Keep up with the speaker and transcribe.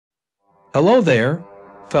Hello there,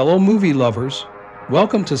 fellow movie lovers.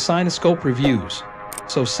 Welcome to Cinescope Reviews.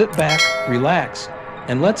 So sit back, relax,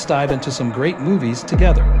 and let's dive into some great movies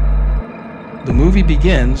together. The movie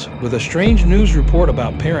begins with a strange news report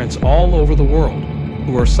about parents all over the world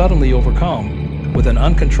who are suddenly overcome with an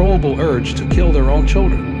uncontrollable urge to kill their own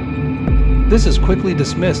children. This is quickly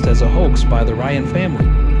dismissed as a hoax by the Ryan family,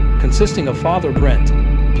 consisting of Father Brent,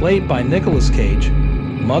 played by Nicolas Cage,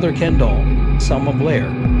 Mother Kendall, Selma Blair,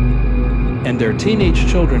 and their teenage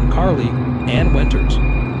children Carly, Ann Winters,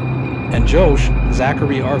 and Josh,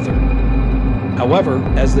 Zachary Arthur. However,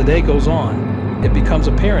 as the day goes on, it becomes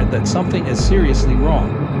apparent that something is seriously wrong.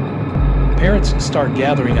 Parents start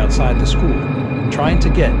gathering outside the school, trying to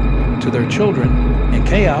get to their children, and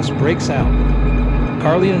chaos breaks out.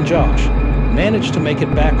 Carly and Josh manage to make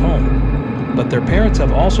it back home, but their parents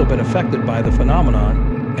have also been affected by the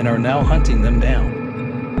phenomenon and are now hunting them down.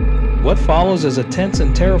 What follows is a tense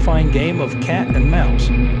and terrifying game of cat and mouse,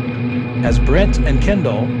 as Brent and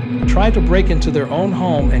Kendall try to break into their own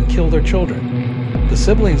home and kill their children. The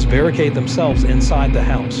siblings barricade themselves inside the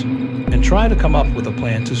house and try to come up with a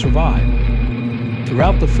plan to survive.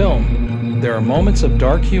 Throughout the film, there are moments of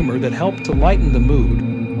dark humor that help to lighten the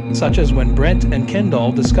mood, such as when Brent and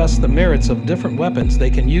Kendall discuss the merits of different weapons they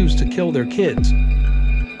can use to kill their kids,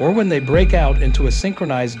 or when they break out into a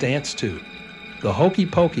synchronized dance to the Hokey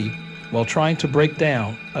Pokey while trying to break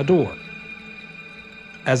down a door.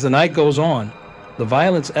 As the night goes on, the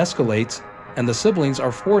violence escalates and the siblings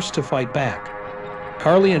are forced to fight back.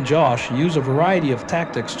 Carly and Josh use a variety of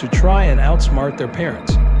tactics to try and outsmart their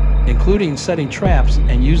parents, including setting traps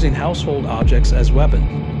and using household objects as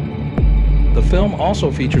weapons. The film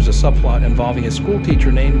also features a subplot involving a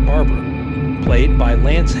schoolteacher named Barbara, played by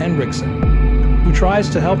Lance Henriksen, who tries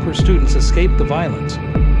to help her students escape the violence,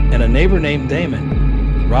 and a neighbor named Damon,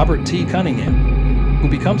 Robert T. Cunningham, who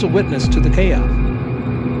becomes a witness to the chaos.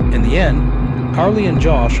 In the end, Carly and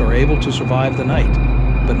Josh are able to survive the night,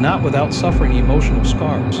 but not without suffering emotional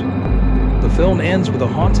scars. The film ends with a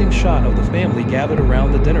haunting shot of the family gathered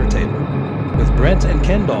around the dinner table, with Brent and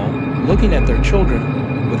Kendall looking at their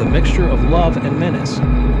children with a mixture of love and menace.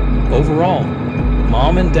 Overall,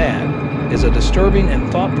 Mom and Dad is a disturbing and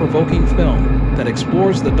thought-provoking film that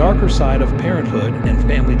explores the darker side of parenthood and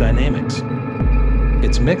family dynamics.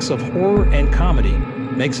 Its mix of horror and comedy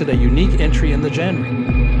makes it a unique entry in the genre,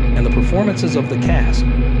 and the performances of the cast,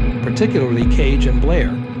 particularly Cage and Blair,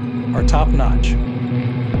 are top-notch.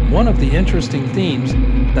 One of the interesting themes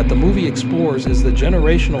that the movie explores is the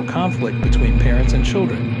generational conflict between parents and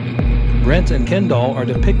children. Brent and Kendall are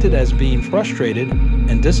depicted as being frustrated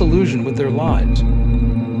and disillusioned with their lives,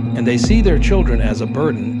 and they see their children as a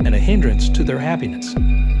burden and a hindrance to their happiness.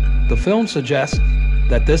 The film suggests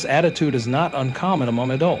that this attitude is not uncommon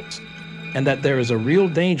among adults, and that there is a real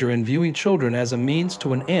danger in viewing children as a means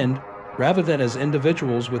to an end rather than as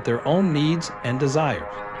individuals with their own needs and desires.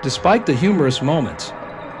 Despite the humorous moments,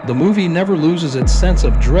 the movie never loses its sense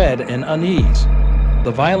of dread and unease.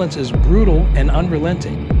 The violence is brutal and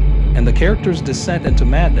unrelenting, and the characters' descent into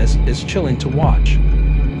madness is chilling to watch.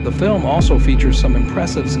 The film also features some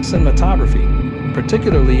impressive cinematography,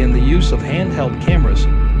 particularly in the use of handheld cameras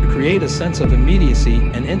to create a sense of immediacy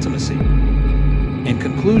and intimacy. In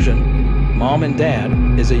conclusion, Mom and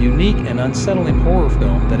Dad is a unique and unsettling horror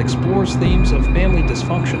film that explores themes of family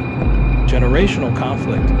dysfunction, generational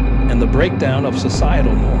conflict, and the breakdown of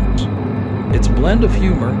societal norms. Its blend of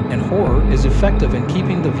humor and horror is effective in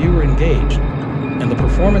keeping the viewer engaged, and the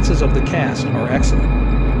performances of the cast are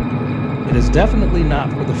excellent. It is definitely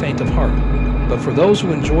not for the faint of heart, but for those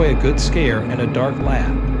who enjoy a good scare and a dark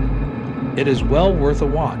laugh. It is well worth a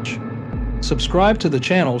watch. Subscribe to the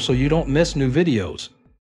channel so you don't miss new videos.